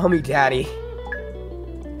 Call me daddy.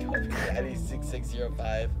 Daddy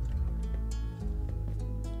 6605.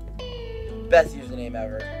 Best username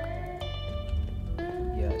ever.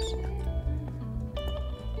 Yes.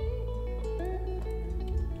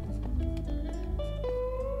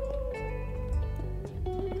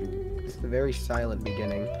 It's a very silent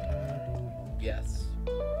beginning. Yes.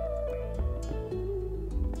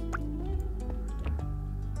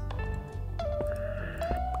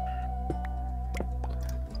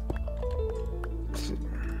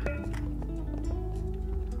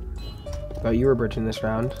 Oh, you were bridging this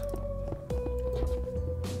round.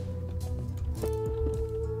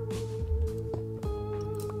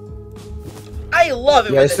 I love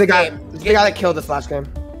it. Yeah, when this is the guy. game This is the guy that killed us last game.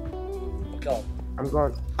 Kill him. I'm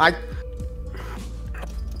going.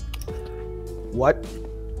 What?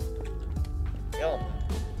 Kill him.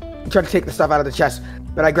 He tried to take the stuff out of the chest,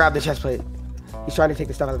 but I grabbed the chest plate. He's trying to take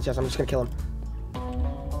the stuff out of the chest. I'm just gonna kill him.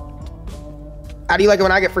 How do you like it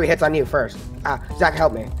when I get free hits on you first? Zach,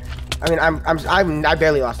 help me. I mean, I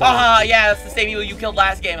barely lost. Yeah, that's the same you killed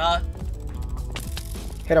last game, huh?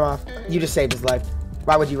 Hit him off. You just saved his life.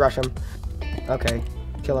 Why would you rush him? Okay,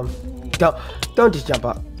 kill him. Don't just jump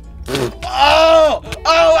up. I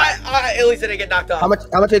at least I didn't get knocked off. How much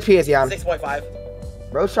HP is he on? 6.5.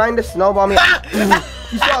 Bro's trying to snowball me.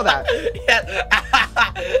 You saw that? Yeah.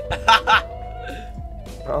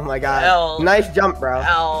 Oh my god. L. Nice jump, bro.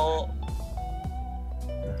 L.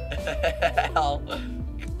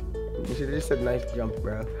 You should have just said nice jump,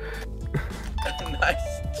 bro.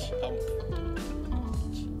 Nice jump.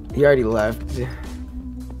 He already left.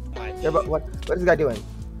 Fine. Yeah, but what is this guy doing?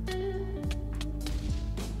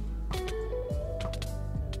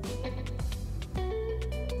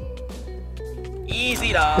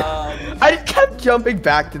 Easy dub. I just kept jumping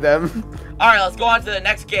back to them. Alright, let's go on to the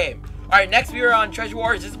next game. Alright, next we are on Treasure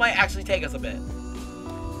Wars. This might actually take us a bit.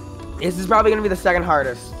 This is probably gonna be the second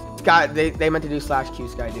hardest. They meant to do /Q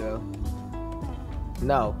Sky Duo.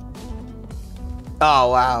 No.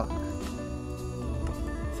 Oh wow.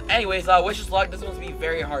 So anyways, wish us luck. This one's gonna be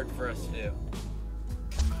very hard for us to do.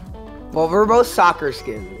 Well, we're both soccer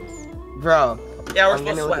skins, bro. Yeah, we're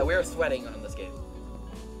supposed to sweat. We're sweating on this game.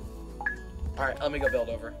 Alright, let me go build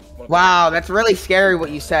over. Wow, that's really scary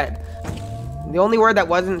what you said. The only word that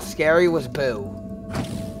wasn't scary was boo.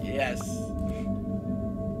 Yes.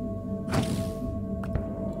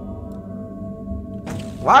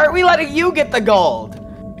 Why aren't we letting you get the gold?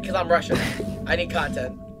 Because I'm Russian. I need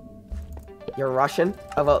content. You're Russian?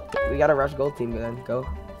 Oh, well, we got a rush gold team then. Go.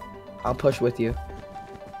 I'll push with you.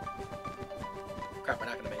 Crap, we're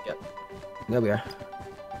not gonna make it. There we are.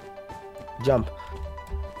 Jump.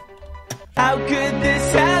 How could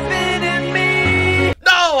this happen to me?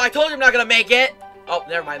 No! I told you I'm not gonna make it! Oh,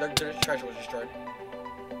 never mind. Their treasure was destroyed.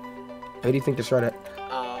 Who do you think destroyed it?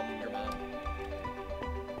 Your mom.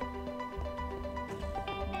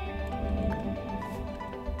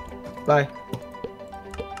 Bye.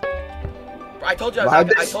 I told you I was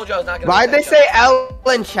not gonna Why'd make they that say L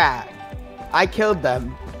in chat? I killed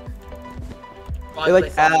them. jump. They're like, They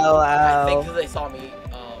saw me. LL. I think that they saw me,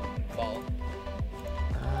 fall.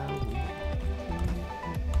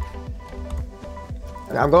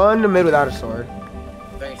 I'm going to mid without a sword.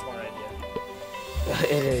 Very smart idea.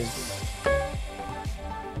 It is.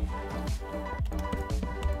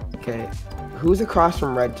 Okay, who's across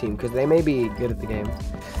from red team? Because they may be good at the game.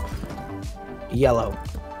 Yellow.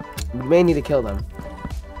 We may need to kill them.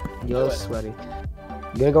 Yellow's sweaty.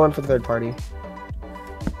 I'm gonna go in for third party.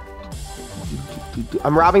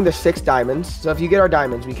 I'm robbing the 6 diamonds. So if you get our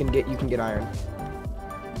diamonds, you can get iron.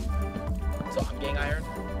 So I'm getting iron?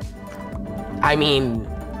 I mean,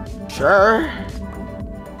 sure.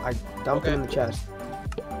 I dumped them in the chest.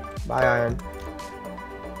 Buy iron.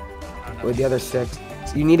 With the other 6.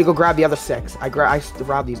 You need to go grab the other 6. I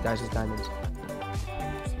robbed these guys' diamonds.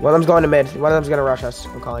 One of them's going to mid. One of them's gonna rush us.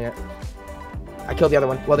 I'm calling it. I killed the other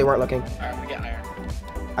one. Well, they weren't looking. Alright, we get iron.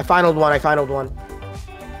 I finaled one.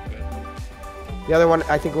 Good. The other one,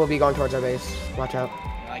 I think, will be going towards our base. Watch out.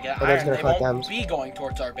 When I get Oh, they're iron, gonna they collect won't them. be going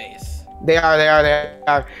towards our base. They are.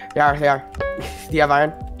 Do you have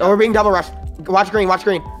iron? Oh, we're being double rushed. Watch green. Go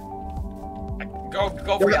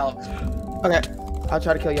for yellow. Okay. I'll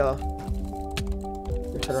try to kill yellow.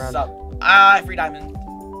 Turn around. Sup? Free diamond.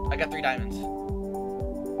 I got 3 diamonds.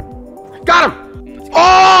 Got him!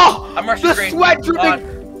 Oh! I'm rushing the green. sweat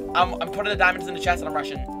dripping. I'm putting the diamonds in the chest and I'm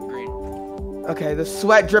rushing green. Okay, the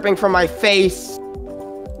sweat dripping from my face.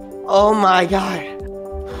 Oh my god.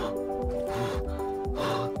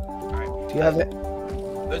 Alright. Do you have it?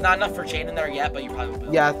 There's not enough for chain in there yet, but you probably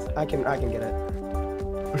will. Yeah, I can get it.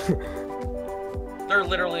 They're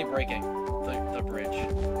literally breaking the bridge.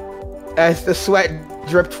 As the sweat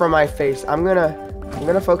dripped from my face, I'm gonna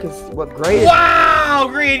focus. What grade? Wow,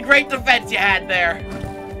 green! Great defense you had there.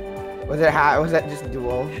 Was that just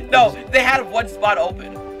dual? No, they had one spot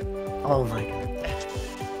open. Oh my god.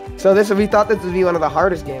 So we thought this would be one of the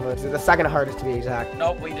hardest game modes. The second hardest to be exact.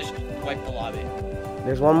 Nope, we just wiped the lobby.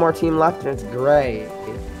 There's one more team left and it's gray.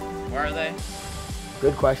 Where are they?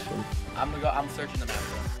 Good question. I'm searching them out.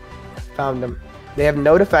 Found them. They have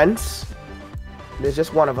no defense. There's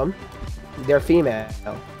just one of them. They're female.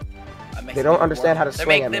 They don't understand how to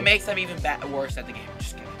swing at me. That makes them even worse at the game.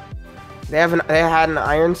 Just kidding. They had an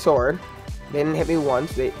iron sword. They didn't hit me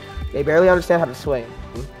once. They barely understand how to swing.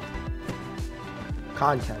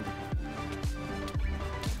 Content.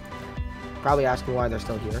 Probably asking why they're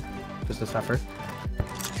still here. Just to suffer.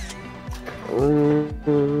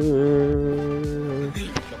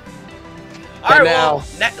 Alright, well,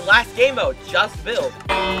 last game mode, just build.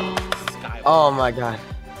 Skyward. Oh my god.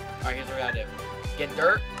 Alright, here's what we gotta do. Get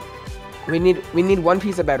dirt. We need one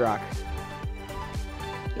piece of bedrock.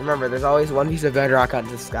 Remember, there's always one piece of bedrock on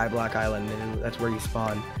this Skyblock Island, and that's where you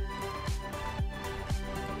spawn.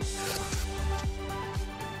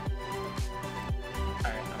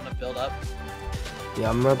 Alright, I'm gonna build up. Yeah,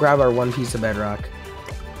 I'm gonna grab our one piece of bedrock.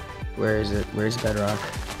 Where is it? Where's bedrock?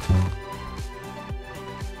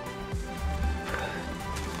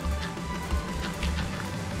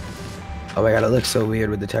 Oh my god, it looks so weird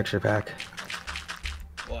with the texture pack.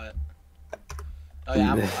 What? Oh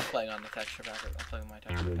yeah, I'm playing on the texture pack. I'm playing with my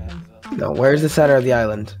texture pack as well. No, where's the center of the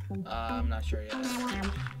island? I'm not sure yet.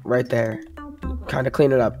 Right there. Kind of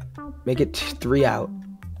clean it up. Make it 3 out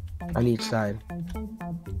on each side.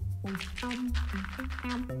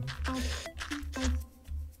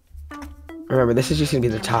 Remember, this is just gonna be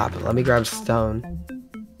the top. Let me grab stone.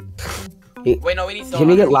 Wait, no, we need stone. Can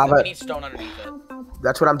you get lava? We need stone underneath it.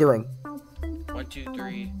 That's what I'm doing. 1, 2,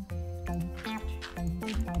 3.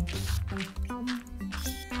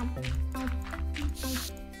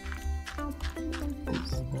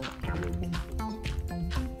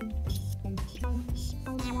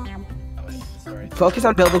 Oh, wait, sorry. Focus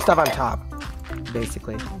on building stuff on top,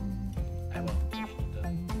 basically. I will.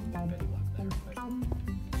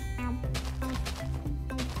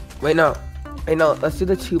 Wait, no. Wait, no. Let's do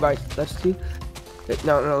the 2 by. Let's do.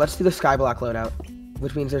 No. Let's do the skyblock loadout,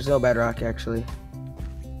 which means there's no bedrock actually.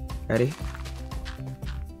 Ready?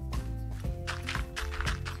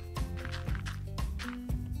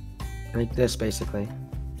 Like this, basically.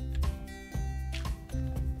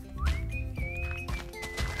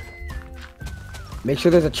 Make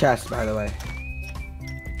sure there's a chest, by the way.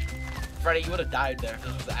 Freddy, you would have died there if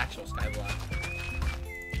this was the actual skyblock.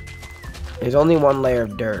 There's only 1 layer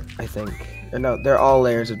of dirt, I think. Or no, they're all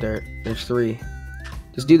layers of dirt. There's 3.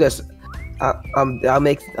 Just do this. I'll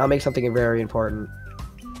make something very important.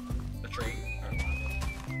 The tree.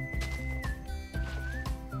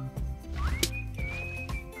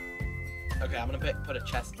 Okay, I'm gonna put a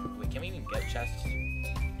chest. Wait, can we even get chests?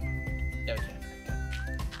 Yeah, we can.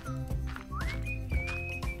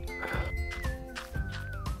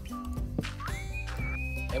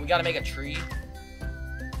 And we gotta make a tree.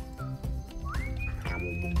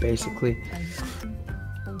 Basically.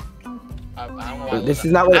 I don't know why this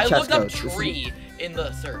is not where the chest goes. I goes. looked up tree in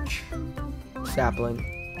the search. Sapling.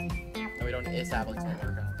 No, we don't need saplings don't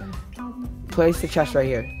work out. Place the chest right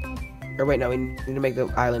here. Or wait, no, we need to make the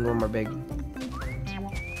island one more big.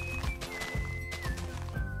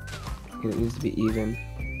 It needs to be even.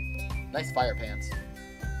 Nice fire pants.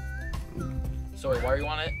 Sorry, where you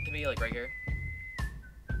want it to be? Like right here?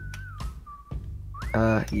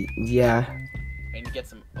 Yeah. I need to get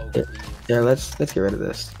some oak leaves. Yeah, let's get rid of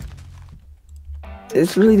this.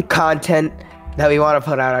 It's really the content that we want to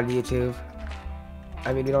put out on YouTube.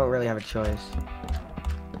 I mean, we don't really have a choice.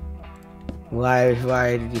 Why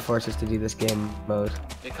did you force us to do this game mode?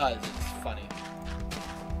 Because it's funny.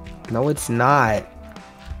 No, it's not.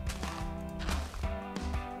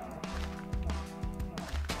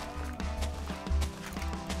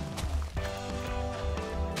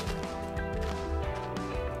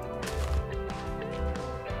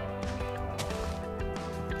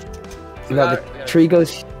 No, the tree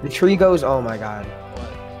goes. The tree goes. Oh my god.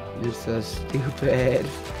 What? You're so stupid.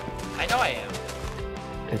 I know I am.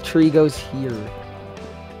 The tree goes here.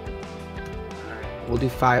 Alright. We'll do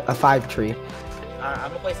a 5 tree. I'm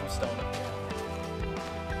gonna place some stone up here.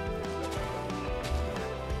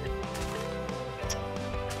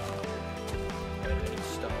 I need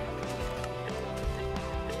stone.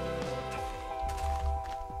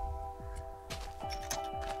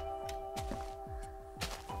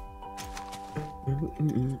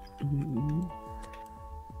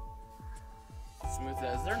 Smooth.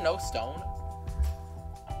 Is there no stone?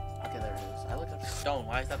 Okay, there it is. I looked up stone.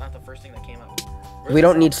 Why is that not the first thing that came up? Where's We the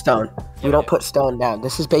don't stone? need stone. Yeah, We we don't do. put stone down.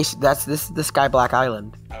 This is this is the Skyblock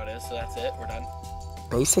Island. Oh, it is. So that's it. We're done.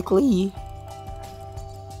 Basically.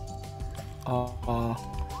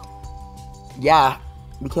 Yeah.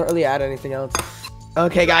 We can't really add anything else.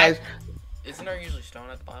 Okay, guys. Isn't there usually stone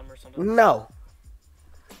at the bottom or something? No.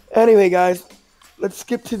 Anyway, guys, let's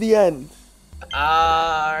skip to the end.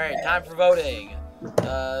 Alright, time for voting.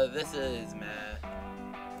 This is Matt.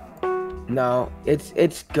 No,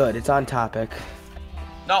 it's good. It's on topic.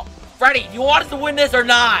 No, Freddy, you want us to win this or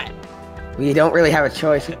not? We don't really have a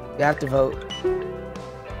choice. We have to vote.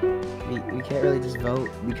 We can't really just vote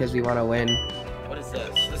because we want to win. What is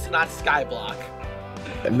this? This is not Skyblock.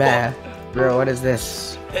 Man, bro, what is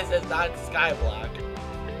this? This is not Skyblock.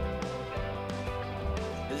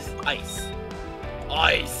 This is ice.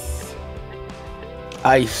 Ice.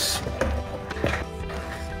 Ice.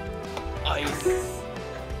 Ice.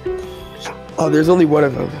 Oh, there's only one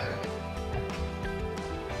of them.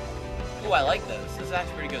 Ooh, I like this. This is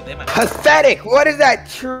actually pretty good. They might. Pathetic! What is that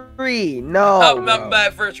tree? No. Oh, bro.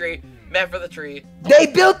 meant for a tree. Meant for the tree. They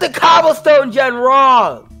built the cobblestone gen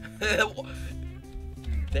wrong.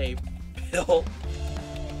 They built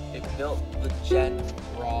the gen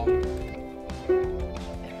wrong.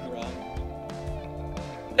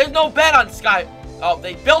 There's no bed on Sky. Oh,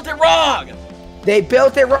 they built it wrong. They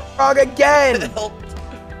built it wrong again. Built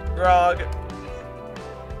wrong.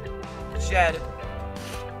 Shed.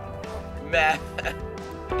 Man.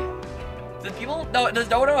 Does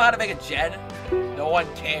no one know how to make a gen? No one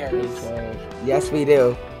cares. Yes, we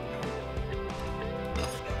do.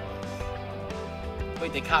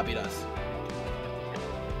 Wait, they copied us.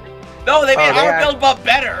 No, they made our build but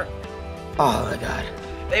better. Oh my god.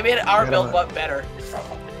 They made our build but better.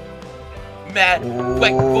 Matt,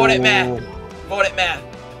 quick, vote it, Matt. Vote it, Matt.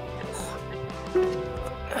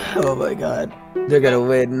 Oh my god. They're gonna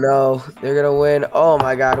win. No, they're gonna win. Oh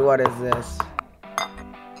my god, what is this?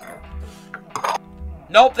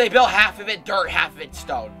 Nope, they built half of it dirt, half of it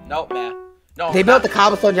stone. Nope, Matt. No. They built the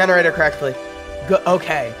cobblestone generator correctly.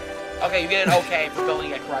 Okay. Okay, you get an okay for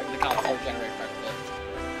building it correctly. The cobblestone generator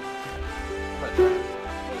correctly.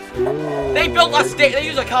 Ooh, They built a stair. They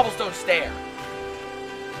use a cobblestone stair.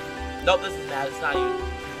 Nope, this is bad. It's not even.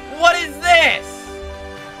 What is this?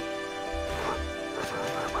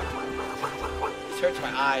 This hurts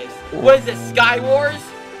my eyes. What is this? Sky Wars?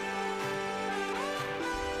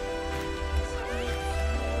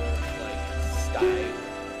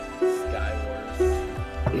 Sky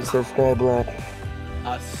Wars. He says Skyblock.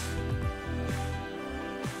 Us.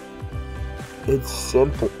 It's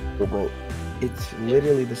simple, but it's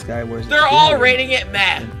literally the Sky Wars. They're all rating it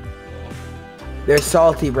mad. They're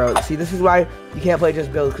salty, bro. See, this is why you can't play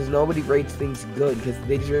just build, because nobody rates things good, because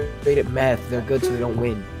they just rate it math. They're good, so they don't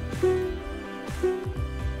win.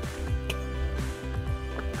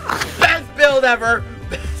 Best build ever.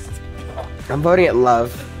 Best. I'm voting it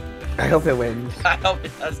love. I hope it wins. I hope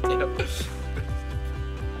it does too.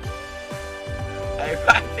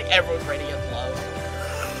 I think everyone's rating it love.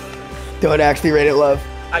 Don't actually rate it love.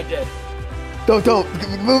 I did. Don't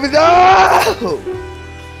move it. No!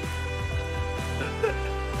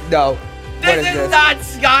 No. What This is is not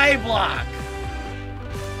Skyblock.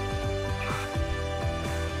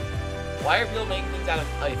 Why are people making things out of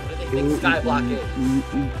ice? What do they think Skyblock is?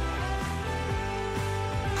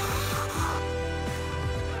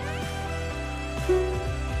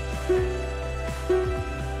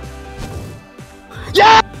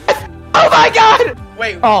 Yes! Oh my god!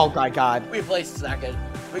 Wait. Oh my god. We placed second.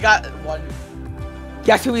 We got one.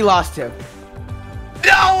 Guess who we lost to?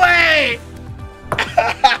 No way!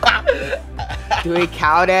 Do we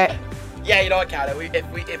count it? Yeah, you know what? Count it. If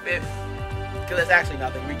it, because it's actually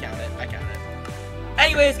nothing. We count it. I count it.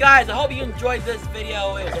 Anyways, guys, I hope you enjoyed this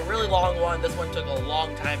video. It was a really long one. This one took a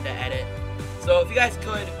long time to edit. So if you guys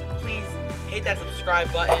could, please hit that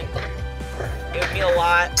subscribe button. It would mean a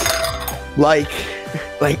lot. Like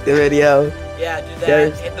the video. Yeah, do that.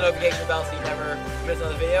 Yes. Hit the notification bell so you never miss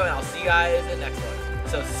another video. And I'll see you guys in the next one.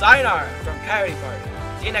 So sayonara from Coyote Park.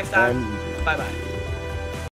 See you next time. Bye-bye.